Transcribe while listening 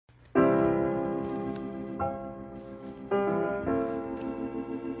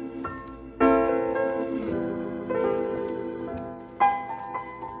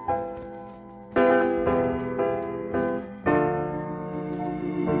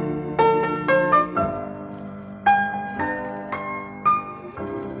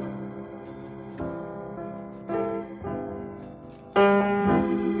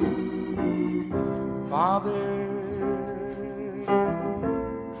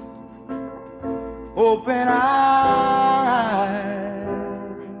open our eyes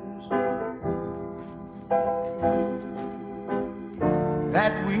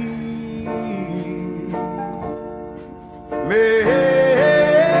that we may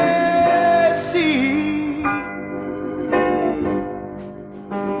see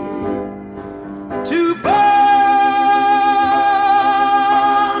to follow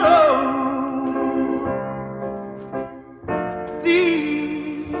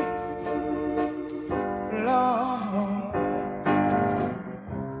thee, Lord.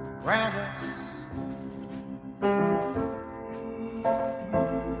 Grant us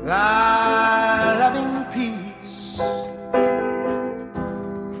thy loving peace,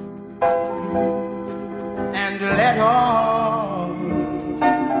 and let all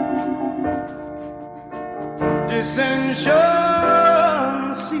dissension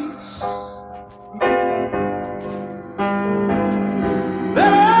cease.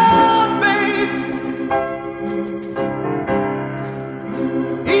 Let our faith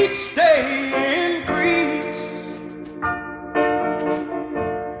each day increase,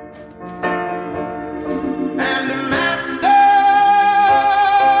 and Master,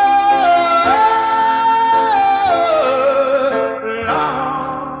 Lord,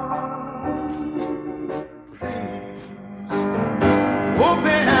 please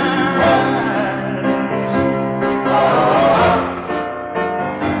open our eyes,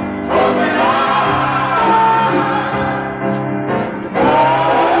 open our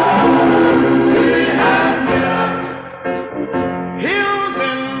hills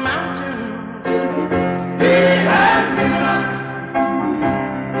and mountains. He has given us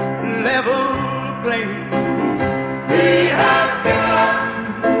level plains. He has given us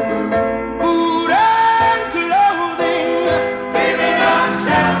food and clothing, giving us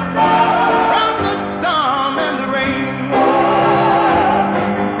shelter from the storm and the rain.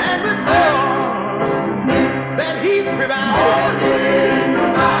 And with all that He's provided,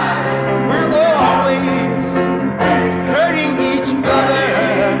 we're always hurting each other.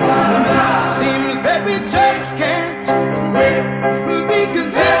 Seems that we just can't be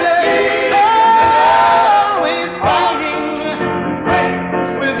contented, always fighting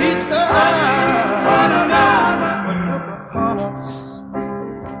with each other. But look upon us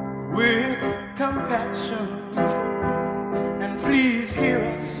with compassion, and please hear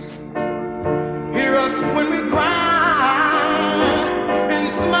us when we cry,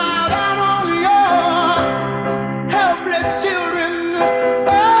 and smile down on your helpless children.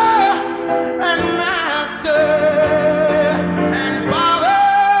 Oh, and Master and Father,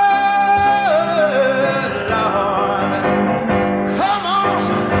 Lord, come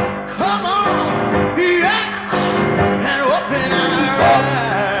on, yeah, and open our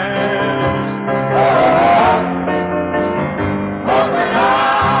eyes, open our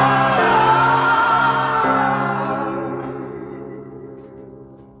eyes.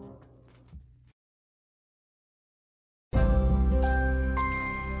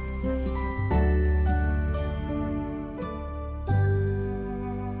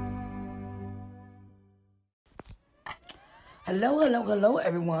 Hello,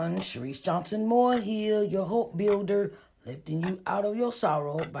 everyone. Sharice Johnson Moore here, your hope builder, lifting you out of your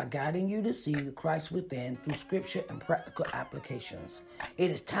sorrow by guiding you to see the Christ within through scripture and practical applications.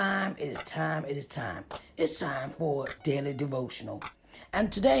 It is time for daily devotional.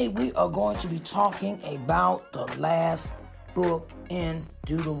 And today we are going to be talking about the last book in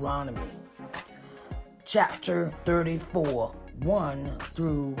Deuteronomy, chapter 34, 1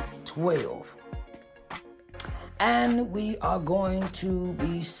 through 12. And we are going to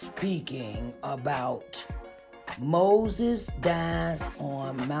be speaking about Moses dies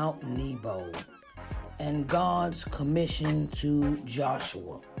on Mount Nebo and God's commission to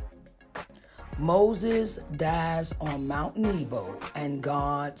Joshua. Moses dies on Mount Nebo and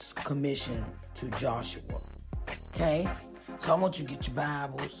God's commission to Joshua. Okay? So I want you to get your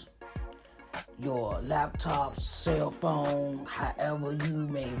Bibles, your laptop, cell phone, however you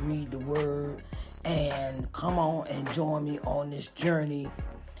may read the word, and come on and join me on this journey.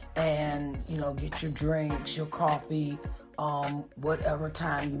 And, get your drinks, your coffee, whatever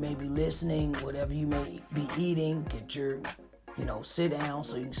time you may be listening, whatever you may be eating, get your, sit down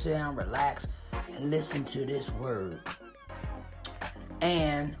so you can sit down, relax, and listen to this word.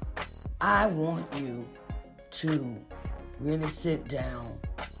 And I want you to really sit down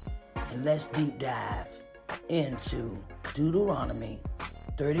and let's deep dive into Deuteronomy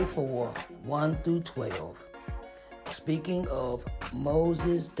 34, 1 through 12. Speaking of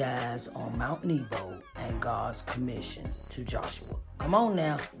Moses dies on Mount Nebo and God's commission to Joshua. Come on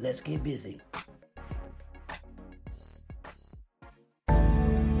now, let's get busy.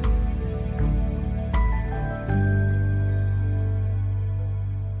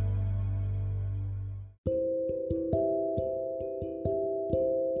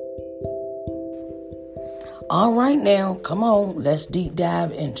 All right now, come on, let's deep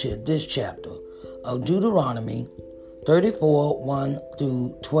dive into this chapter of Deuteronomy 34, 1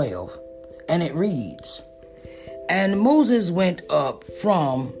 through 12. And it reads, And Moses went up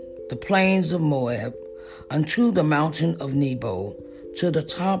from the plains of Moab unto the mountain of Nebo, to the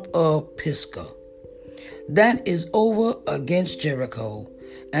top of Pisgah, that is over against Jericho.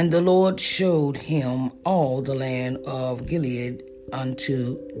 And the Lord showed him all the land of Gilead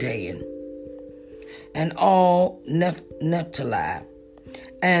unto Dan, and all Naphtali,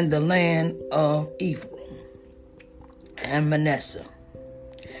 and the land of Ephraim, and Manasseh,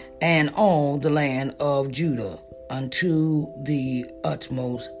 and all the land of Judah unto the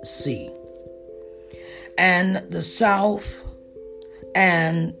utmost sea, and the south,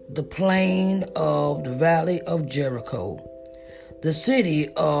 and the plain of the valley of Jericho, the city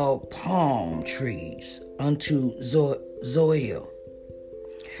of palm trees unto Zoar.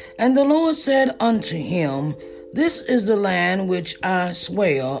 And the Lord said unto him, This is the land which I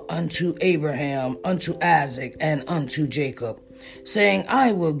swear unto Abraham, unto Isaac, and unto Jacob, saying,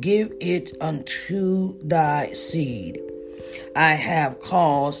 I will give it unto thy seed. I have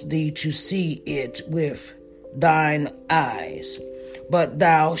caused thee to see it with thine eyes, but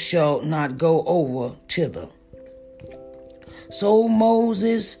thou shalt not go over thither. So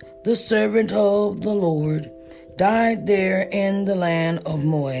Moses, the servant of the Lord, died there in the land of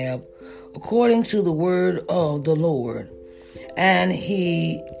Moab, according to the word of the Lord. And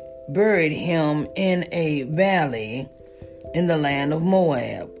he buried him in a valley in the land of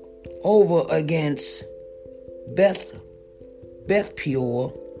Moab, over against Beth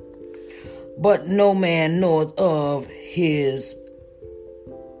Peor. But no man knoweth of his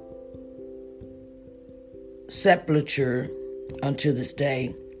sepulture unto this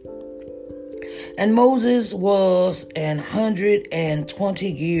day. And Moses was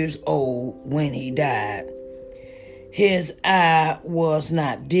 120 years old when he died. His eye was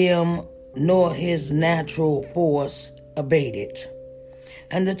not dim, nor his natural force abated.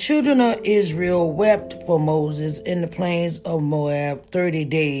 And the children of Israel wept for Moses in the plains of Moab 30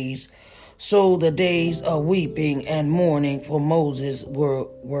 days. So the days of weeping and mourning for Moses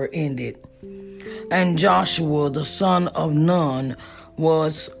were ended. And Joshua the son of Nun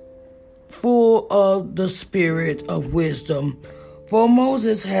was full of the spirit of wisdom, for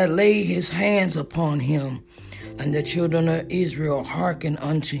Moses had laid his hands upon him. And the children of Israel hearkened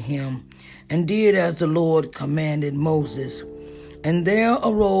unto him, and did as the Lord commanded Moses. And there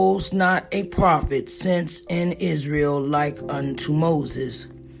arose not a prophet since in Israel like unto Moses,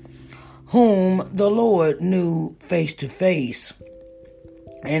 whom the Lord knew face to face.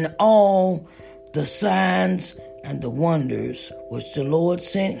 And all the signs and the wonders which the Lord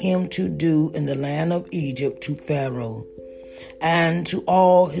sent him to do in the land of Egypt to Pharaoh, and to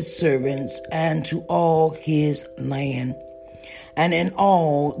all his servants, and to all his land, and in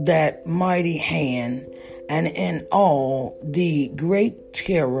all that mighty hand, and in all the great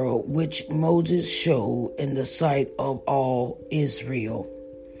terror which Moses showed in the sight of all Israel.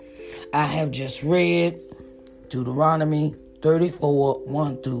 I have just read Deuteronomy 34,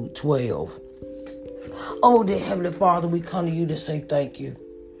 1 through 12. Oh, dear Heavenly Father, we come to you to say thank you.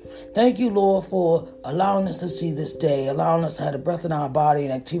 Thank you, Lord, for allowing us to see this day, allowing us to have the breath in our body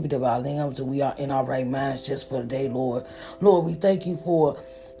and activity of our limbs, and we are in our right minds just for the day, Lord. Lord, we thank you for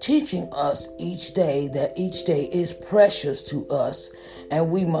teaching us each day that each day is precious to us,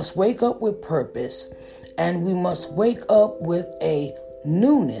 and we must wake up with purpose, and we must wake up with a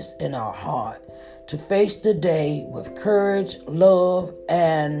newness in our heart to face the day with courage, love,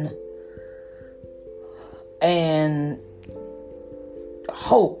 and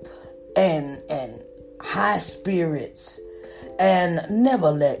hope and high spirits, and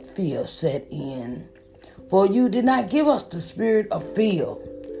never let fear set in. For you did not give us the spirit of fear,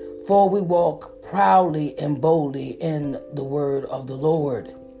 for we walk proudly and boldly in the word of the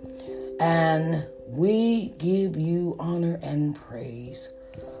Lord. And we give you honor and praise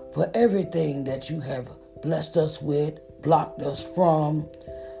for everything that you have blessed us with, blocked us from,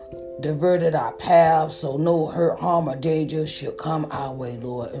 diverted our paths so no hurt, harm, or danger should come our way,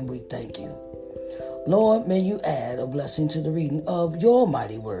 Lord, and we thank you. Lord, may you add a blessing to the reading of your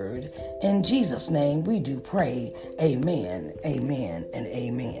mighty word. In Jesus' name we do pray. Amen, amen, and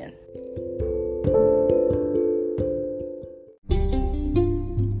amen.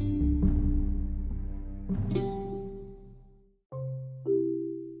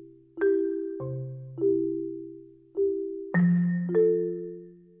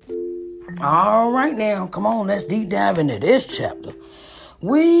 All right now, come on, let's deep dive into this chapter.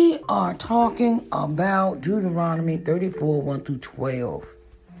 We are talking about Deuteronomy 34, 1 through 12.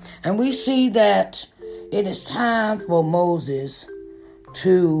 And we see that it is time for Moses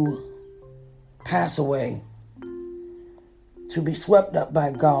to pass away, to be swept up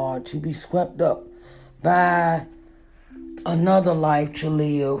by God, to be swept up by another life to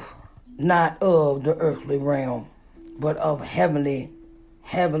live, not of the earthly realm, but of heavenly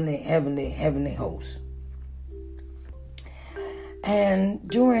hosts. And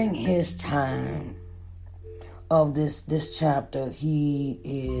during his time of this chapter, he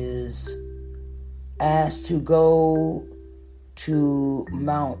is asked to go to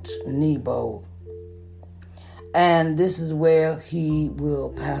Mount Nebo. And this is where he will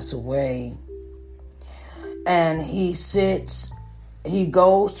pass away. And he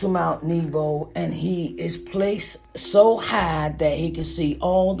goes to Mount Nebo, and he is placed so high that he can see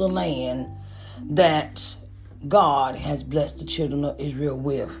all the land that God has blessed the children of Israel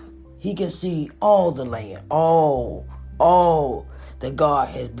with. He can see all the land, all that God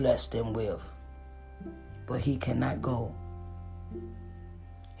has blessed them with. But he cannot go.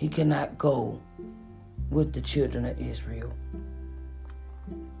 He cannot go with the children of Israel.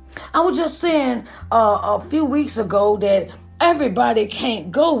 I was just saying a few weeks ago that everybody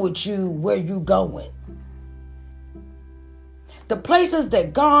can't go with you where you going. The places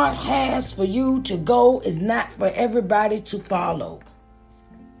that God has for you to go is not for everybody to follow.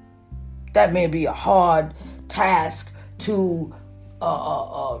 That may be a hard task to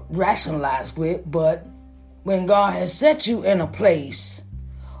rationalize with, but when God has set you in a place,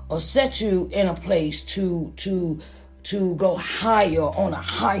 or set you in a place to go higher, on a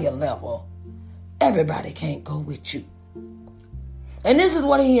higher level, everybody can't go with you. And this is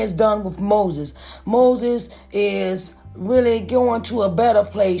what he has done with Moses. Moses is really going to a better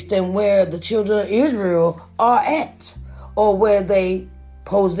place than where the children of Israel are at, or where they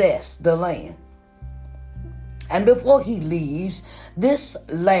possess the land. And before he leaves this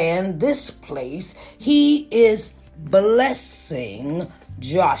land, this place, he is blessing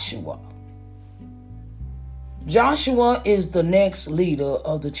Joshua. Joshua is the next leader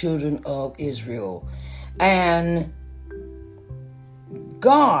of the children of Israel. And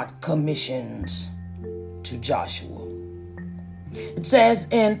God commissions to Joshua. It says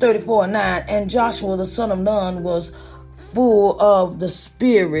in 34:9, and Joshua the son of Nun was full of the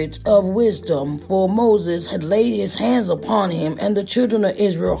spirit of wisdom, for Moses had laid his hands upon him, and the children of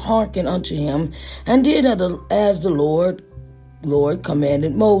Israel hearkened unto him, and did as the Lord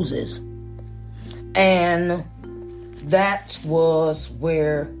commanded Moses. And that was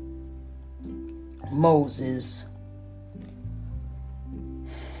where Moses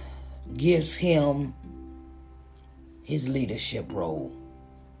gives him his leadership role.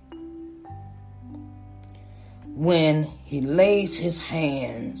 When he lays his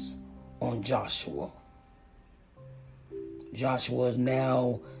hands on Joshua. Joshua is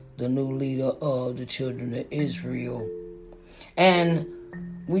now the new leader of the children of Israel. And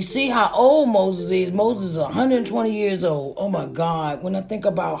we see how old Moses is. Moses is 120 years old. Oh my God, when I think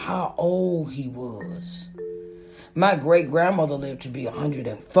about how old he was. My great-grandmother lived to be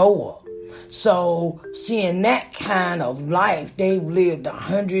 104. So seeing that kind of life, they've lived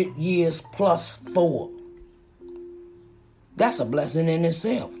 100 years plus 4. That's a blessing in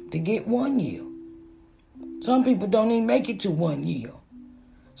itself, to get 1 year. Some people don't even make it to 1 year.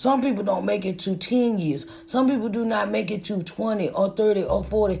 Some people don't make it to 10 years. Some people do not make it to 20 or 30 or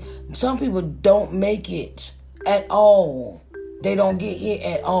 40. Some people don't make it at all. They don't get here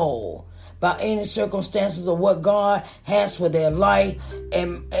at all. By any circumstances of what God has for their life,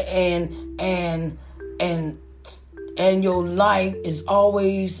 and your life is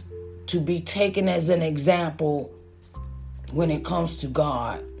always to be taken as an example when it comes to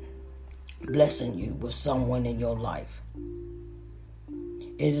God blessing you with someone in your life.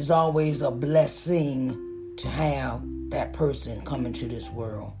 It is always a blessing to have that person come into this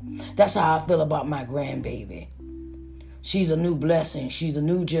world. That's how I feel about my grandbaby. She's a new blessing. She's a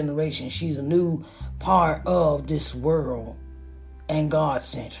new generation. She's a new part of this world. And God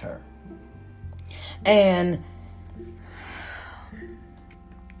sent her. And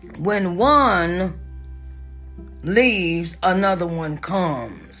when one leaves, another one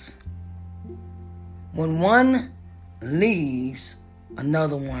comes. When one leaves,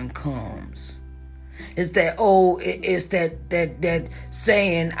 another one comes. It's that that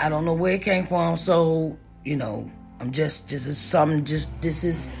saying, I don't know where it came from, so, this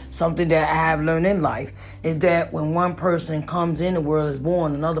is something that I have learned in life, is that when one person comes in the world, is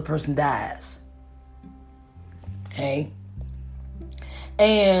born, another person dies. Okay?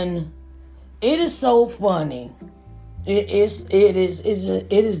 And it is so funny. It is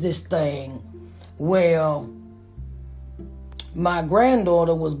this thing where My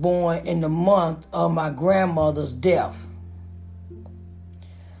granddaughter was born in the month of my grandmother's death.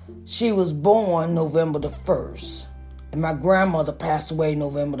 She was born November the 1st. And my grandmother passed away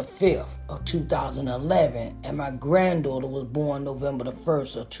November the 5th of 2011. And my granddaughter was born November the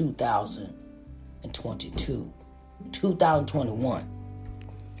 1st of 2021.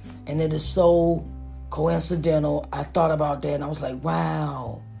 And it is so coincidental. I thought about that and I was like,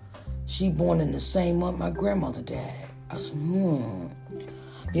 wow, she born in the same month my grandmother died. I said,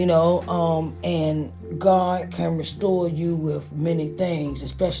 and God can restore you with many things,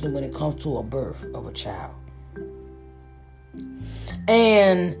 especially when it comes to a birth of a child.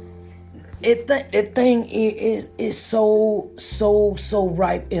 And the thing is so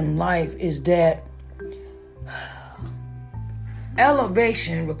ripe in life is that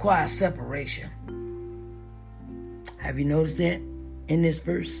elevation requires separation. Have you noticed that in this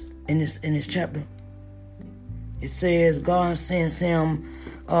verse, in this chapter? It says God sends him,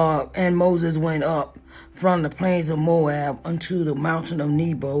 and Moses went up from the plains of Moab unto the mountain of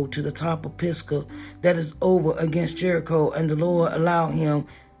Nebo to the top of Pisgah that is over against Jericho. And the Lord allowed him,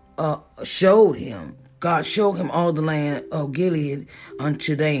 God showed him all the land of Gilead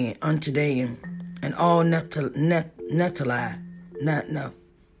unto Dan, and all Naphtali.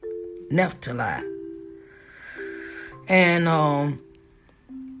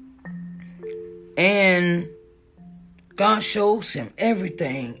 And God shows him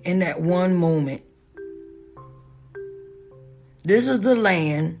everything in that one moment. This is the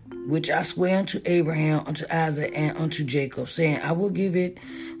land which I swear unto Abraham, unto Isaac, and unto Jacob, saying, I will give it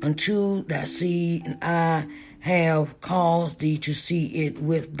unto thy seed, and I have caused thee to see it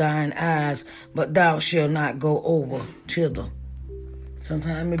with thine eyes, but thou shalt not go over thither.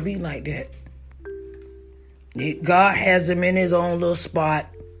 Sometimes it be like that. God has him in his own little spot.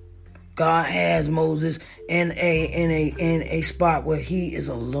 God has Moses in a spot where he is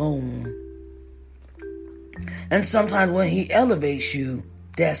alone. And sometimes when he elevates you,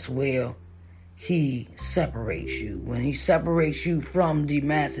 that's where he separates you. When he separates you from the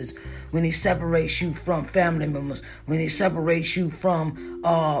masses, when he separates you from family members, when he separates you from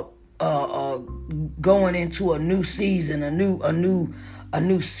going into a new season, a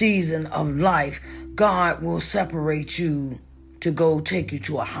new season of life, God will separate you to go take you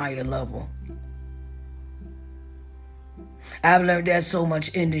to a higher level. I've learned that so much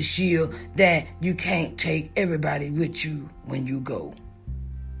in this year that you can't take everybody with you when you go.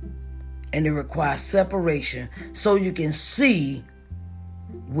 And it requires separation so you can see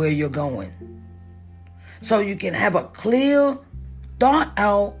where you're going. So you can have a clear, thought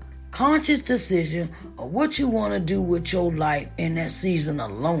out, conscious decision of what you want to do with your life in that season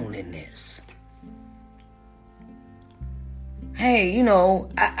of loneliness. Hey,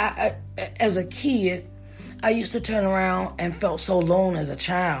 I as a kid, I used to turn around and felt so alone as a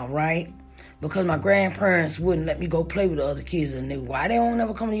child, right? Because my grandparents wouldn't let me go play with the other kids, and why they don't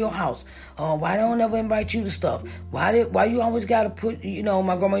ever come to your house? Why they don't ever invite you to stuff? Why you always gotta put?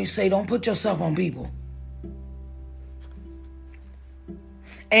 My grandma used to say, "Don't put yourself on people."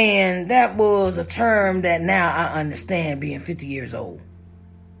 And that was a term that now I understand, being 50 years old,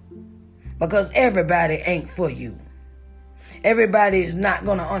 because everybody ain't for you. Everybody is not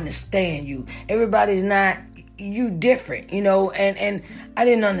gonna understand you. Everybody's not. You different, and I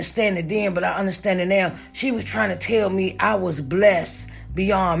didn't understand it then, but I understand it now. She was trying to tell me I was blessed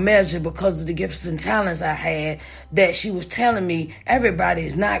beyond measure because of the gifts and talents I had, that she was telling me everybody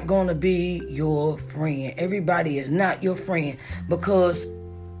is not going to be your friend. Everybody is not your friend because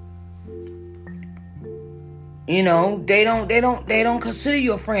they don't consider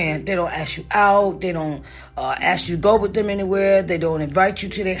you a friend. They don't ask you out. They don't ask you to go with them anywhere. They don't invite you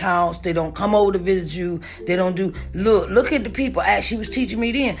to their house. They don't come over to visit you. They don't do. Look at the people. As she was teaching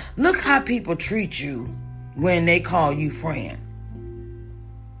me then, look how people treat you when they call you friend.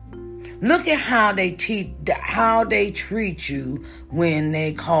 Look at how they treat you when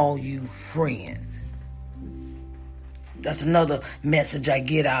they call you friend. That's another message I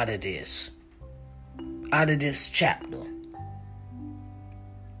get out of this chapter.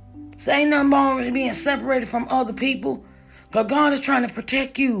 So ain't nothing wrong with being separated from other people. Because God is trying to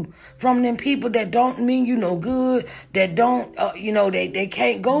protect you from them people that don't mean you no good, that don't, they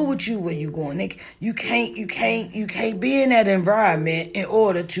can't go with you where you going. You can't be in that environment in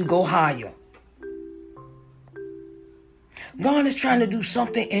order to go higher. God is trying to do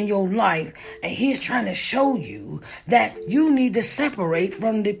something in your life, and He's trying to show you that you need to separate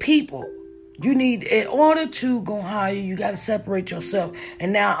from the people. You need, in order to go higher, you got to separate yourself.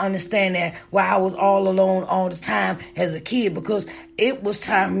 And now I understand that why I was all alone all the time as a kid, because it was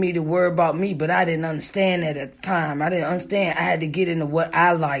time for me to worry about me, but I didn't understand that at the time. I didn't understand. I had to get into what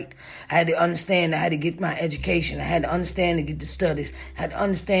I liked. I had to understand. I had to get my education. I had to understand to get the studies. I had to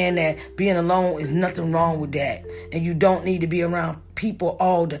understand that being alone is nothing wrong with that. And you don't need to be around people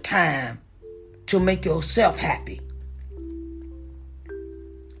all the time to make yourself happy.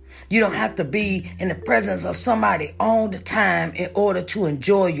 You don't have to be in the presence of somebody all the time in order to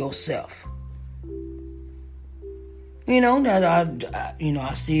enjoy yourself.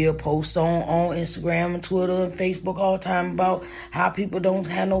 I see a post on Instagram and Twitter and Facebook all the time about how people don't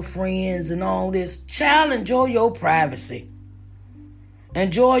have no friends and all this. Child, enjoy your privacy.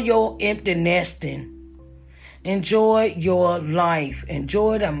 Enjoy your empty nesting. Enjoy your life.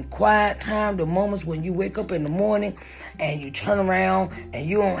 Enjoy them quiet time, the moments when you wake up in the morning and you turn around and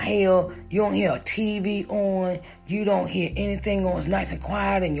you don't hear a TV on. You don't hear anything on. It's nice and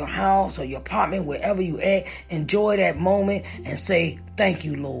quiet in your house or your apartment, wherever you at. Enjoy that moment and say, thank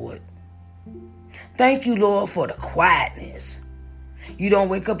you, Lord. Thank you, Lord, for the quietness. You don't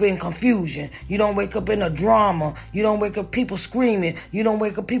wake up in confusion. You don't wake up in a drama. You don't wake up people screaming. You don't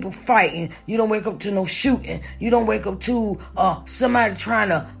wake up people fighting. You don't wake up to no shooting. You don't wake up to somebody trying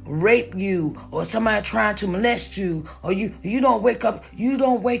to rape you or somebody trying to molest you. Or you don't wake up. You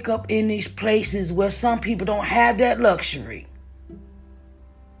don't wake up in these places where some people don't have that luxury.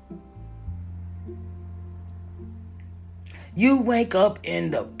 You wake up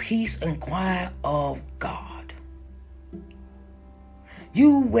in the peace and quiet of God.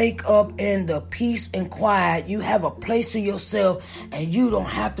 You wake up in the peace and quiet. You have a place to yourself, and you don't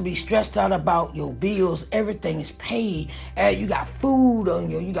have to be stressed out about your bills. Everything is paid. You got food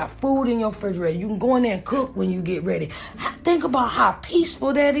you got food in your refrigerator. You can go in there and cook when you get ready. Think about how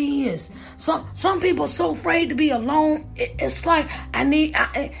peaceful that is. Some people are so afraid to be alone. It's like I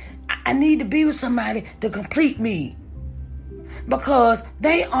need to be with somebody to complete me. Because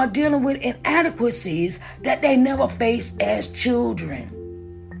they are dealing with inadequacies that they never faced as children.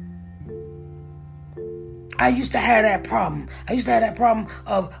 I used to have that problem.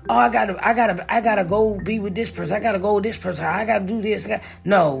 Of, I gotta go be with this person. I gotta go with this person. I gotta do this.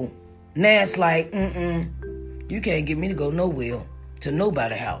 No. Now it's like, you can't get me to go nowhere, to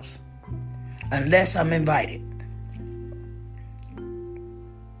nobody's house, unless I'm invited.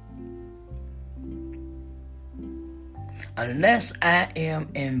 Unless I am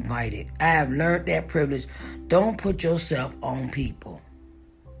invited. I have learned that privilege. Don't put yourself on people.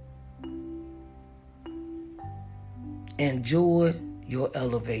 Enjoy your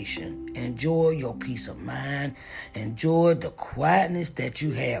elevation. Enjoy your peace of mind. Enjoy the quietness that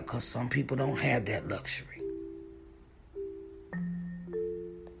you have, because some people don't have that luxury.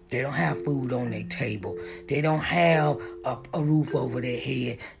 They don't have food on their table. They don't have a roof over their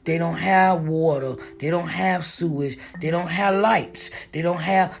head. They don't have water. They don't have sewage. They don't have lights.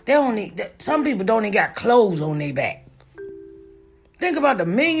 Some people don't even got clothes on their back. Think about the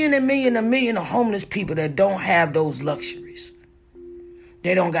million of homeless people that don't have those luxuries.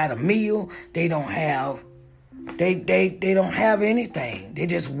 They don't got a meal. They don't have anything. They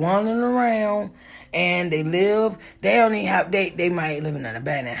just wandering around. And they might live in an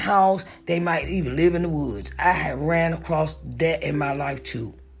abandoned house. They might even live in the woods. I have ran across that in my life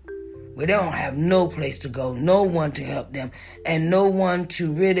too. Where they don't have no place to go, no one to help them, and no one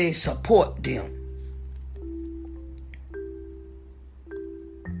to really support them.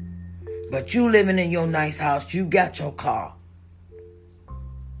 But you living in your nice house, you got your car.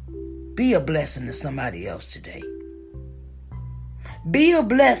 Be a blessing to somebody else today. Be a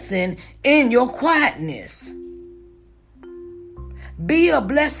blessing in your quietness. Be a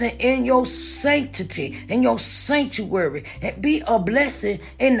blessing in your sanctity, in your sanctuary. And be a blessing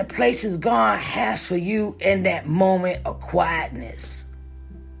in the places God has for you in that moment of quietness.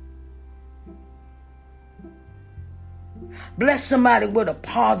 Bless somebody with a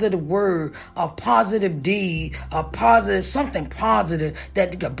positive word, a positive deed, something positive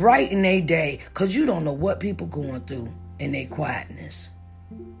that could brighten their day. Because you don't know what people going through in their quietness.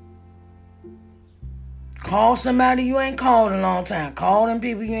 Call somebody you ain't called in a long time. Call them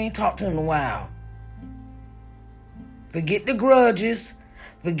people you ain't talked to in a while. Forget the grudges.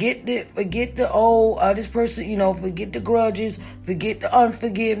 Forget the old this person, forget the grudges, forget the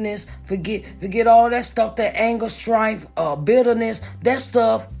unforgiveness, forget all that stuff, that anger, strife, bitterness, that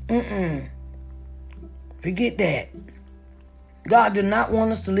stuff. Forget that. God did not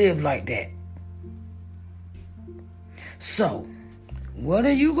want us to live like that. So, what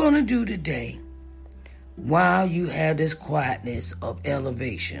are you going to do today while you have this quietness of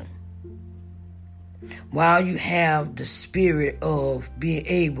elevation? while you have the spirit of being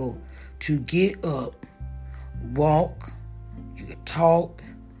able to get up, walk, you can talk,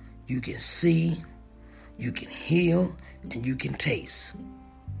 you can see, you can hear, and you can taste.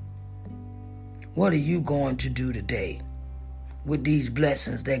 What are you going to do today with these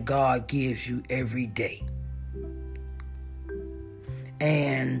blessings that God gives you every day?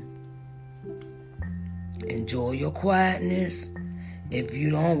 And enjoy your quietness. If you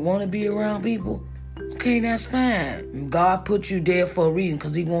don't want to be around people, okay, that's fine. God put you there for a reason,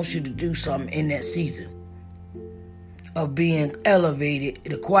 because He wants you to do something in that season of being elevated.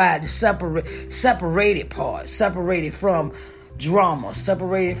 The quiet, the separated part, separated from drama,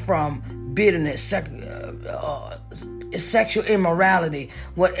 separated from bitterness, sexual immorality.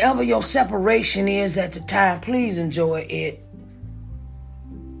 Whatever your separation is at the time, please enjoy it.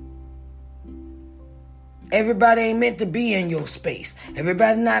 Everybody ain't meant to be in your space.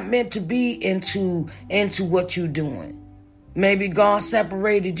 Everybody's not meant to be into what you're doing. Maybe God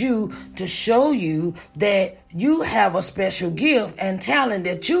separated you to show you that you have a special gift and talent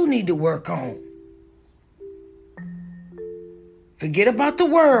that you need to work on. Forget about the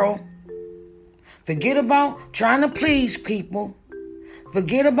world. Forget about trying to please people.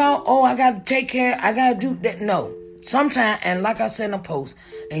 Forget about, I got to take care, I got to do that. No. Sometimes, and like I said in a post,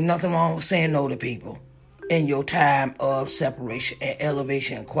 ain't nothing wrong with saying no to people in your time of separation and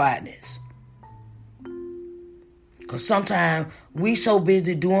elevation and quietness. Because sometimes we so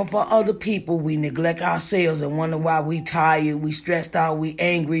busy doing for other people, we neglect ourselves and wonder why we tired, we stressed out, we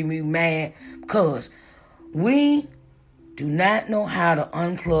angry, we mad. Because we do not know how to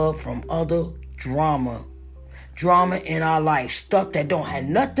unplug from other drama in our life, stuff that don't have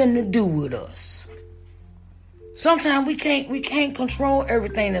nothing to do with us. Sometimes we can't control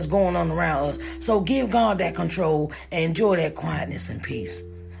everything that's going on around us. So give God that control and enjoy that quietness and peace.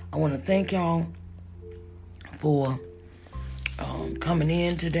 I want to thank y'all for coming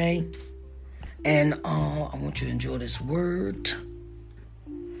in today. And I want you to enjoy this word.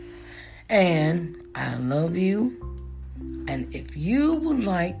 And I love you. And if you would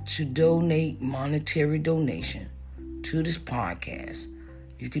like to donate monetary donation to this podcast,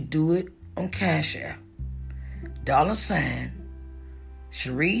 you could do it on Cash App. $,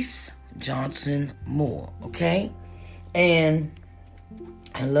 Sharice Johnson Moore, okay? And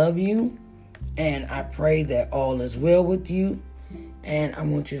I love you, and I pray that all is well with you, and I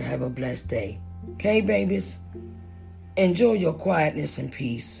want you to have a blessed day. Okay, babies? Enjoy your quietness and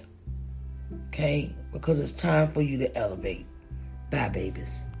peace, okay? Because it's time for you to elevate. Bye,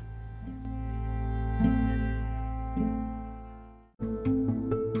 babies.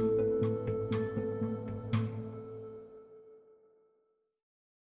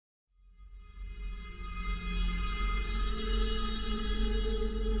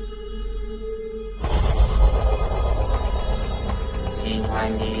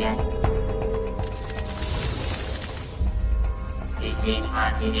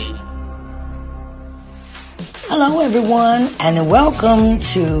 Hello, everyone, and welcome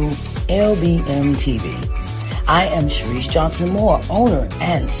to LBM TV. I am Sharice Johnson Moore, owner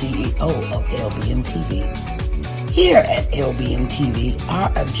and CEO of LBM TV. Here at LBM TV, our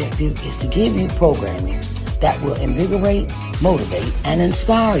objective is to give you programming that will invigorate, motivate, and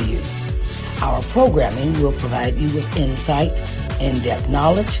inspire you. Our programming will provide you with insight, in-depth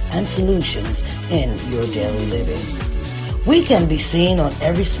knowledge, and solutions in your daily living. We can be seen on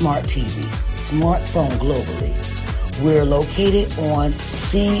every smart TV, smartphone globally. We're located on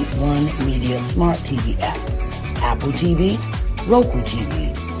C1 Media Smart TV app, Apple TV, Roku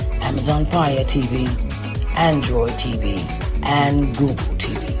TV, Amazon Fire TV, Android TV, and Google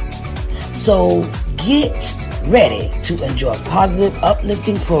TV. So get ready to enjoy positive,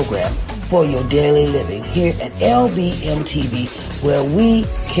 uplifting program for your daily living here at LBM TV, where we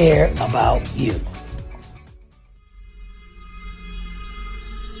care about you.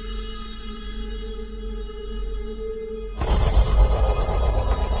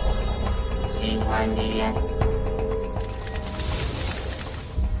 C1 Media.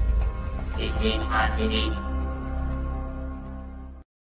 C1 TV.